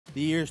The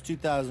year is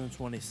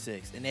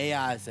 2026 and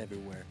AI is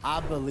everywhere.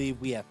 I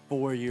believe we have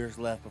 4 years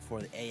left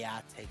before the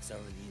AI takes over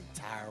the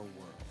entire world.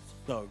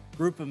 So a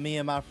group of me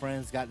and my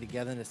friends got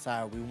together and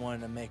decided we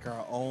wanted to make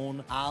our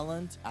own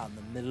island out in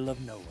the middle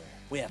of nowhere.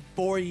 We have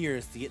 4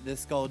 years to get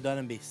this goal done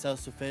and be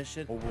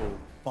self-sufficient, or we'll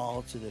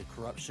fall to the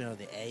corruption of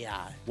the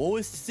AI. Will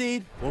we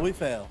succeed? Will we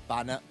fail?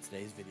 Find out in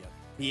today's video.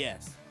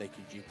 P.S. Thank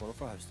you, G-Portal,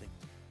 for hosting.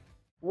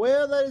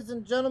 Well, ladies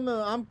and gentlemen,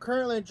 I'm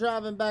currently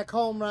driving back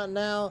home right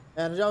now,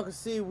 and as y'all can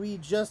see, we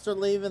just are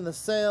leaving the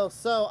sale.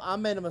 So I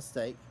made a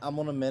mistake. I'm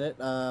gonna admit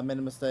it. I made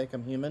a mistake.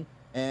 I'm human.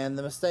 And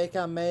the mistake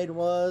I made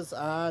was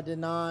I did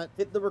not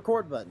hit the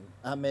record button.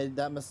 I made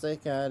that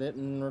mistake. I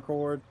didn't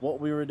record what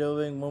we were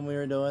doing when we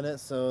were doing it.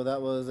 So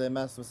that was a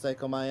massive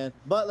mistake on my end.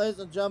 But ladies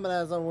and gentlemen,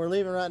 as we're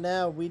leaving right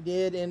now, we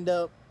did end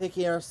up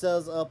picking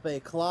ourselves up a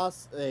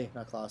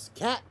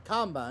cat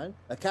combine,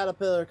 a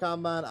Caterpillar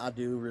combine. I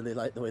do really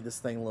like the way this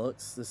thing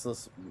looks. This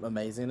looks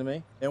amazing to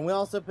me. And we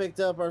also picked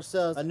up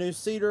ourselves a new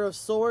seeder of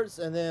sorts.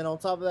 And then on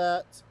top of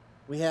that,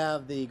 we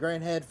have the grain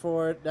head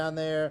for it down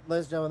there.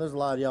 Ladies and gentlemen, there's a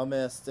lot of y'all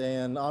missed.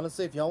 And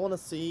honestly, if y'all want to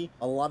see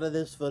a lot of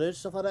this footage,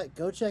 stuff like that,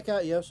 go check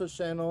out Yosso's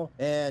channel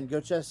and go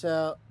check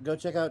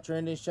out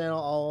Trendy's channel.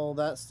 All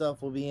that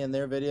stuff will be in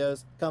their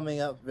videos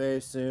coming up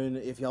very soon.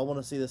 If y'all want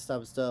to see this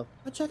type of stuff,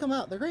 go check them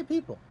out. They're great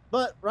people.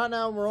 But right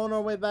now, we're on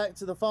our way back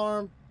to the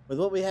farm with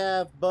what we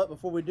have. But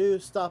before we do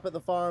stop at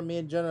the farm, me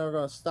and Jenna are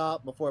going to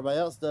stop before everybody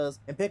else does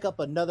and pick up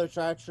another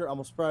tractor. I'm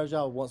going to surprise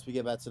y'all once we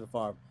get back to the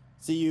farm.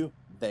 See you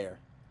there.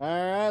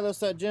 Alright,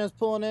 looks like Jen's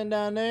pulling in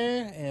down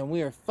there, and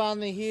we are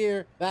finally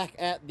here back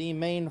at the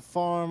main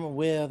farm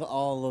with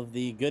all of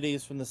the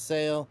goodies from the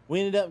sale.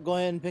 We ended up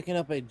going ahead and picking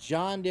up a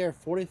John Deere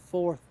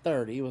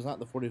 4430. It was not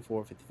the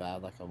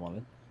 4455 like I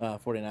wanted.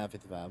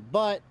 4955,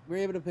 but we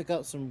were able to pick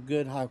up some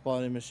good high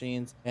quality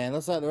machines, and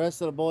looks like the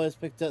rest of the boys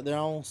picked up their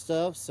own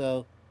stuff.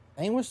 So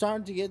I think we're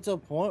starting to get to a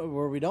point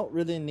where we don't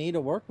really need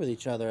to work with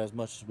each other as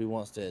much as we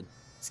once did.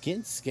 It's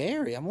getting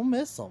scary. I'm gonna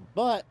miss them.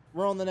 But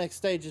we're on the next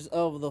stages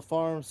of the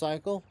farm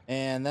cycle,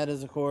 and that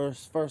is, of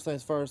course, first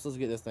things first, let's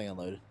get this thing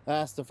unloaded.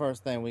 That's the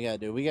first thing we gotta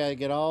do. We gotta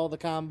get all the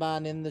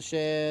combine in the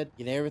shed,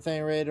 get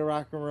everything ready to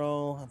rock and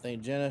roll. I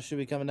think Jenna should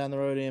be coming down the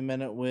road in a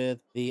minute with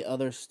the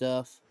other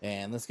stuff.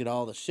 And let's get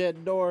all the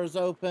shed doors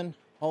open.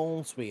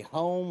 Home sweet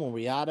home, where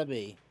we ought to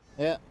be.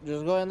 Yeah,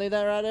 just go ahead and leave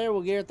that right there.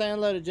 We'll get everything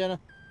unloaded, Jenna.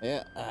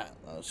 Yeah, all right,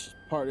 let's just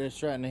park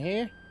this right in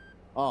here.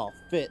 Oh,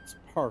 fits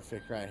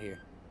perfect right here.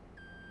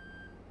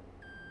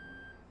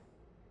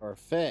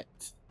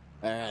 Perfect.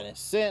 Alright, and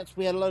since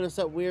we had to load this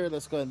up weird,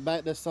 let's go ahead and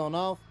back this on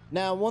off.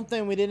 Now, one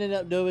thing we did end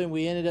up doing,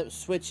 we ended up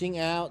switching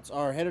out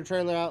our header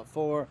trailer out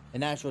for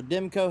an actual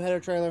Demco header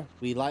trailer.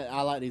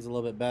 I like these a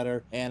little bit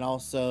better, and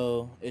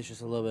also it's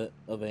just a little bit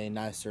of a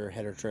nicer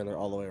header trailer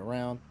all the way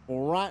around.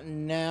 Well, right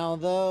now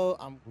though,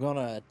 I'm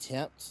gonna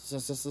attempt,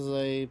 since this is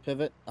a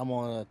pivot, I'm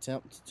gonna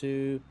attempt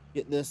to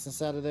get this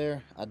inside of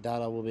there. I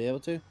doubt I will be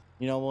able to.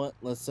 You know what?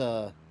 Let's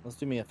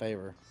do me a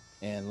favor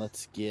and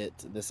let's get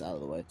this out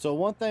of the way. So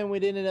one thing we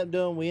did end up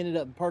doing, we ended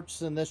up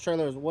purchasing this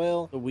trailer as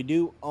well. So we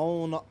do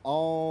own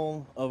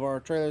all of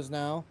our trailers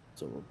now.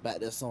 So we'll back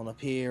this on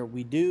up here.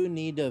 We do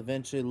need to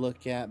eventually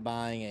look at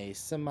buying a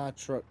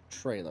semi-truck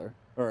trailer,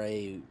 or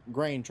a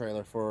grain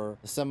trailer for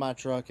the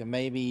semi-truck, and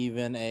maybe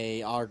even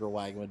a auger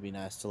wagon would be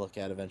nice to look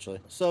at eventually.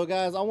 So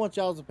guys, I want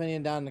y'all's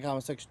opinion down in the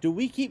comment section. Do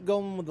we keep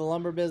going with the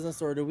lumber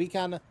business, or do we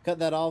kind of cut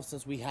that off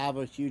since we have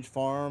a huge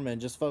farm and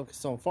just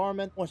focus on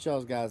farming? I want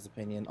y'all's guys'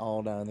 opinion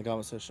all down in the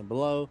comment section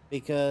below,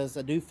 because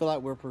I do feel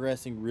like we're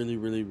progressing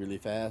really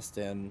fast,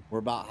 and we're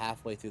about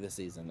halfway through the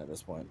season at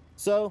this point.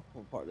 So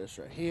we'll park this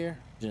right here.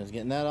 Jenna's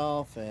getting that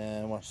off,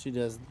 and once she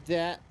does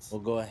that, we'll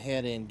go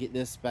ahead and get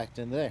this back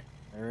into there.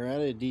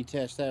 Alrighty,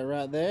 detach that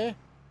right there.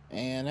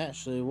 And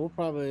actually, we'll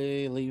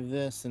probably leave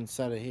this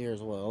inside of here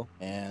as well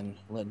and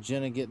let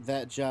Jenna get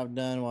that job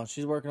done. While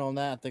she's working on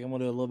that, I think I'm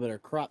gonna do a little bit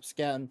of crop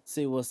scouting,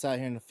 see what's out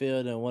here in the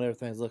field and what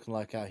everything's looking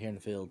like out here in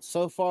the field.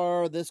 So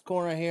far, this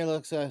corner right here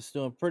looks like it's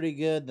doing pretty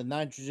good. The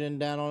nitrogen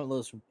down on it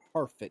looks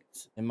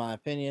perfect, in my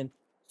opinion.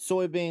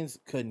 Soybeans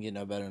couldn't get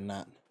no better than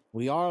that.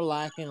 We are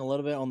lacking a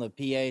little bit on the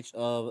pH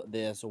of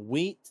this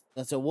wheat,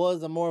 since it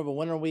was more of a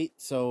winter wheat,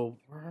 so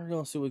we're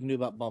gonna see what we can do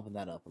about bumping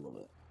that up a little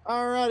bit.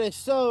 Alrighty,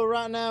 so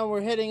right now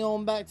we're heading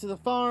on back to the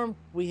farm.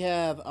 We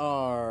have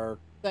our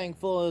thing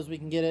full as we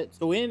can get it.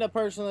 So we ended up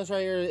purchasing this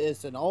right here.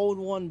 It's an old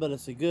one, but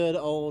it's a good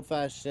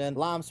old-fashioned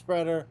lime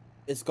spreader.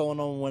 It's going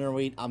on winter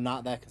wheat. I'm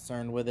not that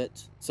concerned with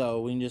it, so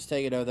we can just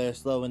take it over there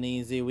slow and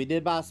easy. We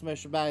did buy some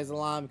extra bags of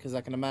lime because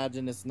I can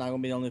imagine this is not gonna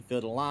be the only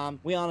field of lime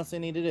we honestly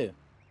need to do.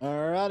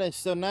 Alrighty,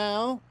 so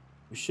now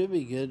we should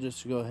be good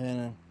just to go ahead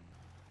and,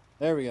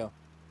 there we go.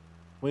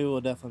 We will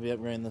definitely be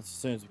upgrading this as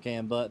soon as we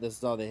can, but this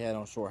is all they had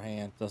on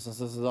shorthand. So since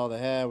this is all they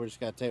had, we're just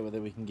gotta take what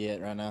we can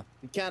get right now.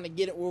 We kind of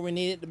get it where we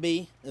need it to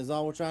be, is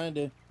all we're trying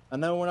to do. I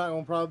know we're not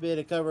gonna probably be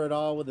able to cover it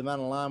all with the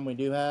amount of lime we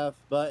do have,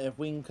 but if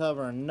we can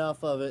cover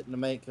enough of it to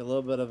make a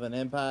little bit of an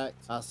impact,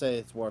 I say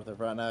it's worth it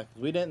right now,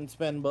 because we didn't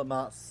spend but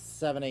about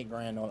 7-8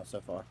 grand on it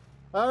so far.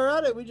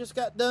 Alrighty, we just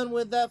got done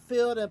with that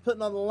field and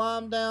putting all the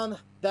lime down.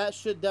 That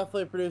should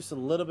definitely produce a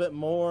little bit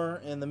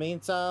more in the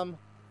meantime.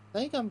 I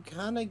think I'm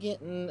kind of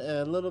getting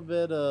a little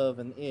bit of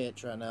an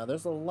itch right now.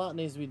 There's a lot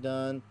needs to be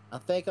done. I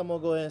think I'm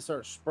gonna go ahead and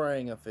start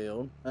spraying a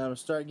field. I'm gonna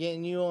start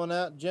getting you on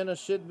out. Jenna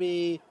should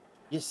be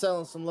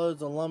selling some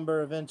loads of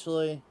lumber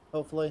eventually,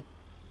 hopefully,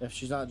 if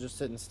she's not just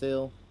sitting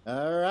still.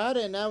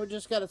 Alrighty, now we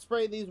just gotta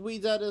spray these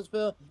weeds out of this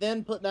field,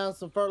 then put down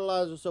some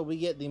fertilizer so we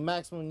get the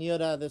maximum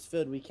yield out of this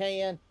field we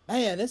can.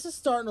 Man, this is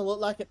starting to look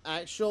like an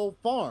actual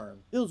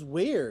farm. Feels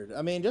weird.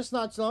 I mean, just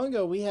not too long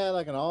ago, we had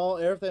like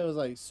everything was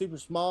like super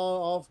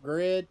small, off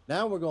grid.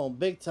 Now we're going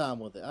big time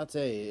with it. I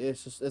tell you,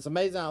 it's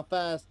amazing how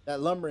fast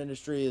that lumber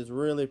industry is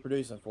really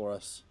producing for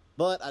us.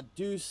 But I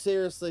do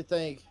seriously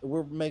think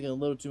we're making a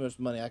little too much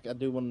money. I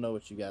do want to know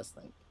what you guys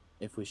think,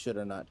 if we should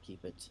or not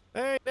keep it.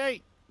 Hey,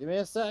 Nate. Give me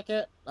a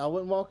second. I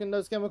wouldn't walk in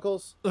those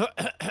chemicals. Tell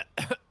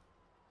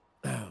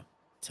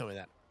me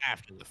that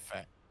after the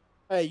fact.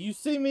 Hey, you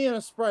see me in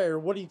a sprayer.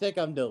 What do you think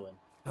I'm doing?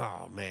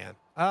 Oh, man.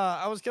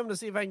 I was coming to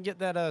see if I can get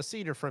that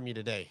cedar from you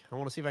today. I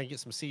want to see if I can get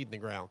some seed in the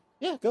ground.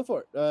 Yeah, go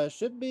for it.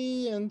 Should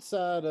be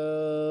inside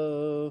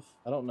of,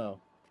 I don't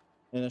know,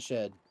 in a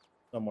shed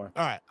somewhere.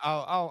 All right.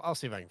 I'll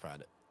see if I can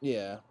find it.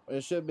 Yeah,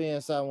 it should be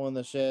inside one of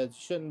the sheds.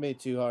 Shouldn't be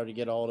too hard to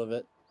get a hold of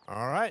it.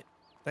 All right.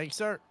 Thank you,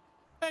 sir.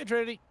 Hey,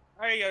 Trinity.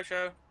 Hey,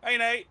 Yosho. Hey,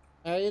 Nate.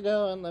 How you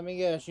doing? Let me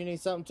guess. You need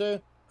something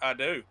too? I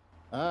do.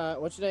 All right.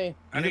 What you need?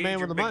 You the man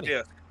with the money.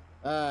 Disc.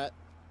 All right.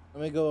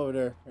 Let me go over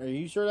there. Are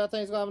you sure that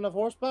thing's gonna have enough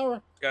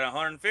horsepower? It's got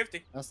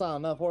 150. That's not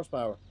enough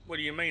horsepower. What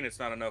do you mean it's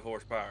not enough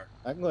horsepower?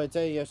 I can go ahead and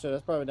tell you, yesterday,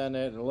 that's probably down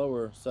there at the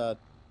lower side.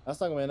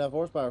 That's not gonna be enough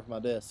horsepower for my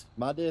disc.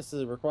 My disc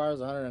requires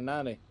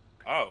 190.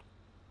 Oh,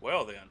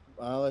 well then.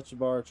 I'll let you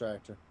borrow a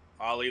tractor.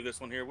 I'll leave this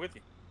one here with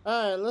you.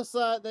 All right, looks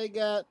like they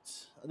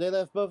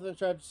left both of the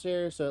tractors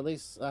here, so at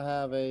least I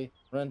have a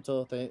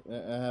rental. I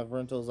have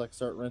rentals I can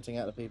start renting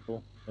out to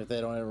people if they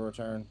don't ever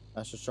return.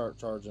 I should start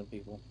charging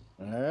people.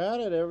 All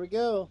right, there we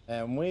go,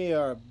 and we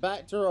are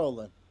back to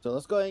rolling. So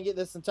let's go ahead and get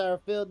this entire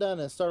field done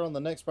and start on the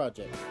next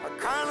project. I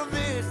kind of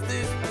miss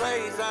this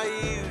place I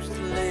used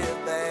to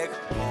live back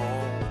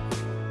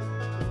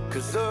home.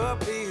 'Cause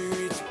up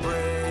here it's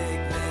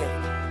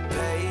breakneck,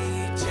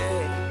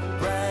 paycheck,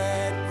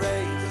 rat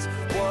race,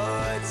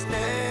 what's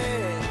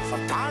next?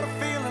 I'm tired of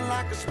feeling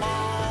like a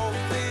small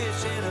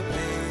fish in a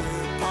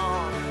big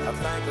pond. I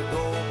think I'll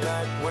go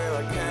back where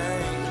I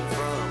came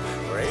from,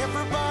 where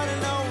everybody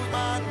knows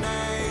my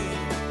name.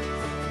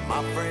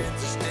 My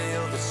friends are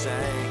still the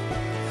same.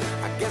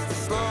 I guess the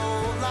slow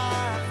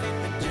life hit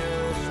me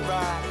just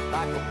right,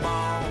 like a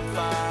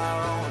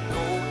bonfire on a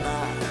cold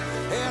night.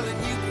 Hell, and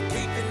you can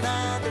keep your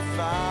 9 to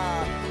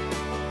 5,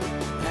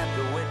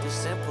 happy with the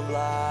simple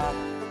life.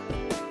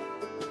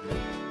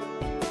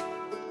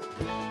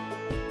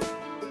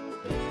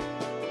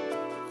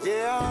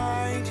 Yeah,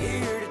 I ain't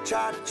here to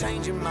try to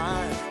change your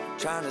mind,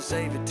 trying to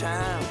save your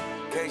time,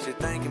 in case you're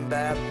thinking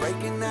about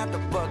breaking out the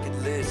bucket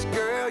list.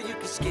 Girl, you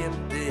can skip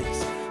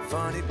this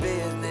funny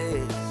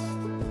business.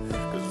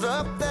 'Cause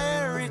up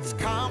there it's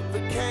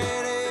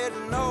complicated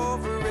and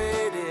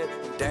overrated.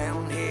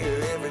 Down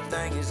here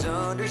everything is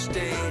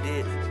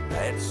understated.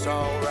 That's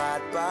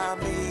alright by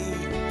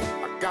me.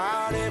 I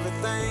got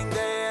everything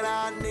that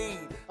I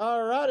need.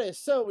 Alrighty,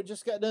 so we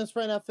just got done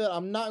spraying that field.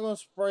 I'm not going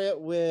to spray it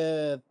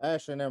with...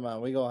 Actually, never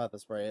mind. We're going to have to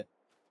spray it.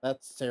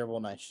 That's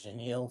terrible nitrogen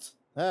yields.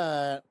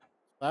 Alright,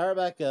 fire it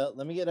back up.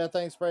 Let me get that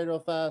thing sprayed real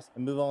fast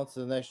and move on to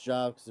the next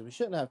job, because we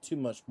shouldn't have too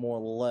much more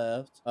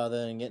left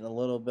other than getting a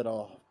little bit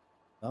off.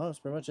 No, that's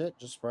pretty much it.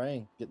 Just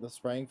spraying. Get the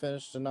spraying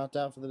finished and knocked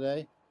out for the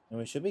day, and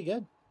we should be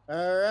good.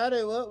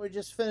 Alrighty, well, we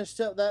just finished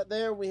up that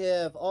there. We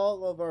have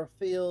all of our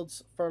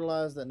fields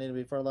fertilized that need to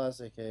be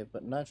fertilized, aka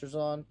put nitrous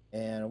on.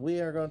 And we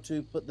are going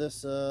to put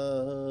this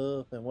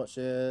up in what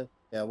shed?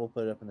 Yeah, we'll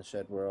put it up in the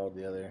shed where all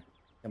the other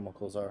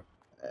chemicals are.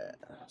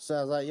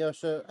 Sounds like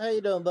Yosho. How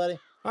you doing, buddy?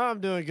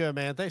 I'm doing good,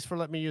 man. Thanks for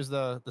letting me use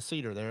the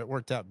cedar there. It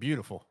worked out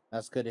beautiful.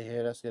 That's good to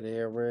hear. That's good to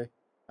hear.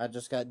 I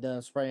just got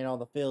done spraying all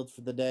the fields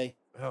for the day.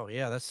 Oh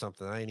yeah, that's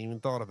something I ain't even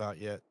thought about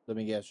yet. Let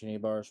me guess, you need a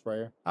bar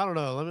sprayer? I don't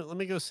know. Let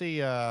me go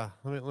see. Let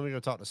me go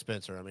talk to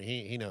Spencer. I mean,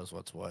 he knows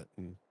what's what,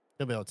 and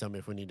he'll be able to tell me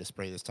if we need to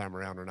spray this time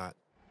around or not.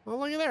 Well,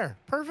 look at there,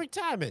 perfect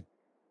timing.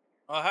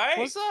 Oh, hey.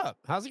 What's up?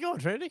 How's it going,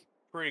 Trinity?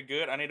 Pretty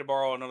good. I need to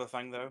borrow another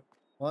thing, though.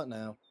 What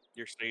now?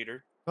 Your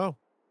cedar. Oh,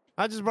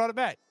 I just brought it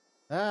back.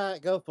 All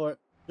right, go for it.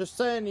 Just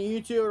saying to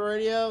YouTube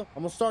radio,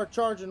 I'm gonna start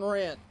charging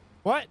rent.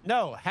 What?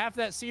 No, half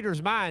that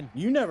cedar's mine.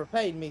 You never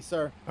paid me,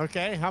 sir.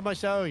 Okay, how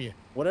much I owe you?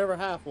 Whatever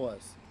half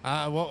was.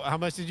 Well, how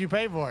much did you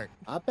pay for it?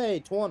 I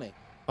paid 20.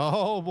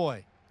 Oh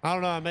boy, I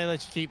don't know. I may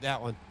let you keep that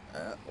one.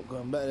 We're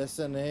going to bet this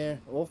in here.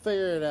 We'll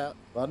figure it out.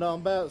 But I know I'm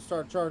about to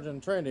start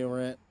charging Trendy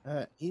rent. All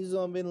right, he's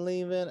gonna be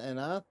leaving, and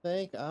I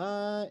think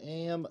I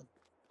am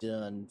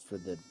done for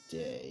the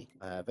day.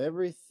 I have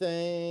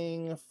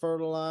everything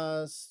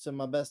fertilized to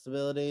my best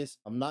abilities.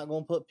 I'm not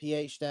gonna put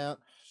pH down.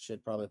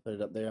 Should probably put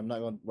it up there. I'm not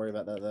gonna worry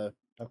about that though.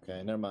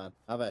 Okay, never mind.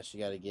 I've actually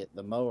got to get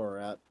the mower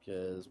out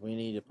because we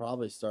need to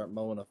probably start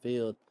mowing a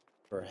field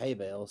for hay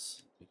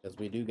bales. because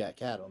we do got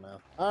cattle now.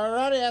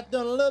 Alrighty, after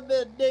doing a little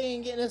bit of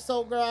digging, getting this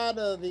old girl out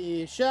of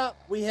the shop,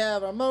 we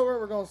have our mower.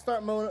 We're gonna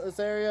start mowing up this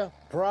area.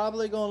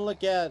 Probably gonna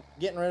look at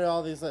getting rid of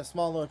all these like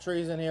small little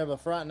trees in here, but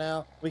for right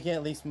now, we can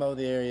at least mow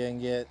the area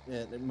and get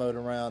it mowed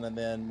around. And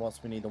then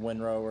once we need the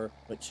windrower,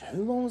 which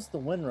who owns the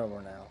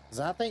windrower now? Because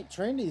I think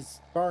Trendy's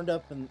burned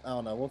up, and I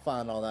don't know. We'll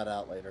find all that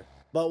out later.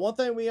 But one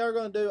thing we are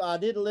going to do, I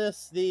did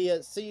list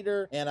the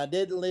cedar and I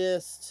did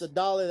list the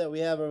dolly that we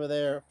have over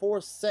there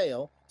for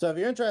sale. So if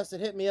you're interested,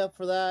 hit me up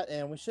for that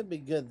and we should be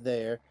good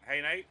there.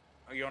 Hey, Nate,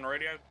 are you on the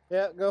radio?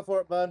 Yeah, go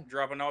for it, bud.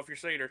 Dropping off your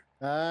cedar.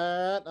 All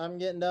right, I'm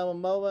getting done with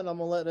mowing. I'm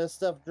going to let this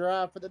stuff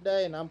dry for the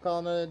day and I'm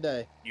calling it a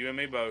day. You and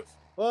me both.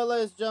 Well,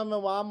 ladies and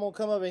gentlemen, well, I'm going to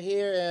come over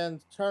here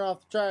and turn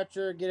off the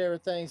tractor, get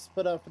everything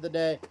put up for the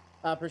day.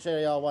 I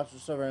appreciate y'all watching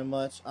so very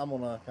much. I'm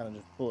going to kind of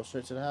just pull it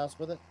straight to the house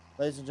with it.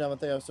 Ladies and gentlemen,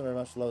 thank you so very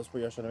much for the love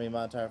support you're showing me and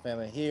my entire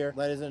family here.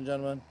 Ladies and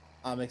gentlemen,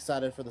 I'm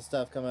excited for the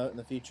stuff coming out in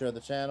the future of the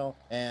channel,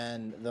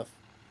 and the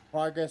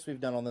progress we've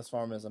done on this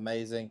farm is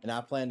amazing, and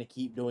I plan to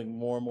keep doing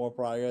more and more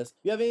progress. If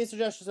you have any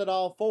suggestions at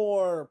all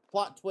for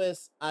plot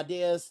twists,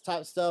 ideas,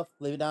 type stuff,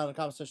 leave it down in the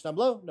comment section down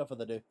below. No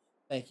further ado.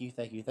 Thank you,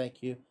 thank you,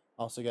 thank you.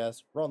 Also,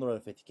 guys, we're on the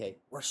road to 50K.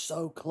 We're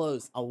so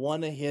close. I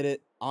want to hit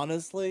it.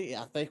 Honestly,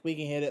 I think we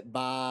can hit it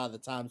by the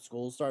time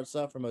school starts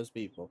up for most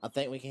people. I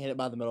think we can hit it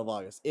by the middle of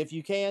August. If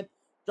you can,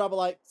 drop a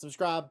like,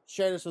 subscribe,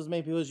 share this with as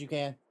many people as you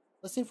can.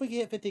 Let's see if we can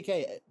hit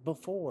 50K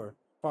before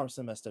Farm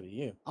Sim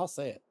SWU. I'll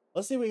say it.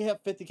 Let's see if we can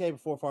hit 50K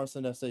before Farm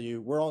Sim SWU.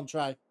 We're on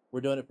track.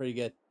 We're doing it pretty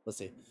good. Let's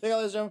see. Thank you,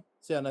 ladies and gentlemen.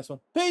 See you on the next one.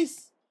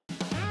 Peace!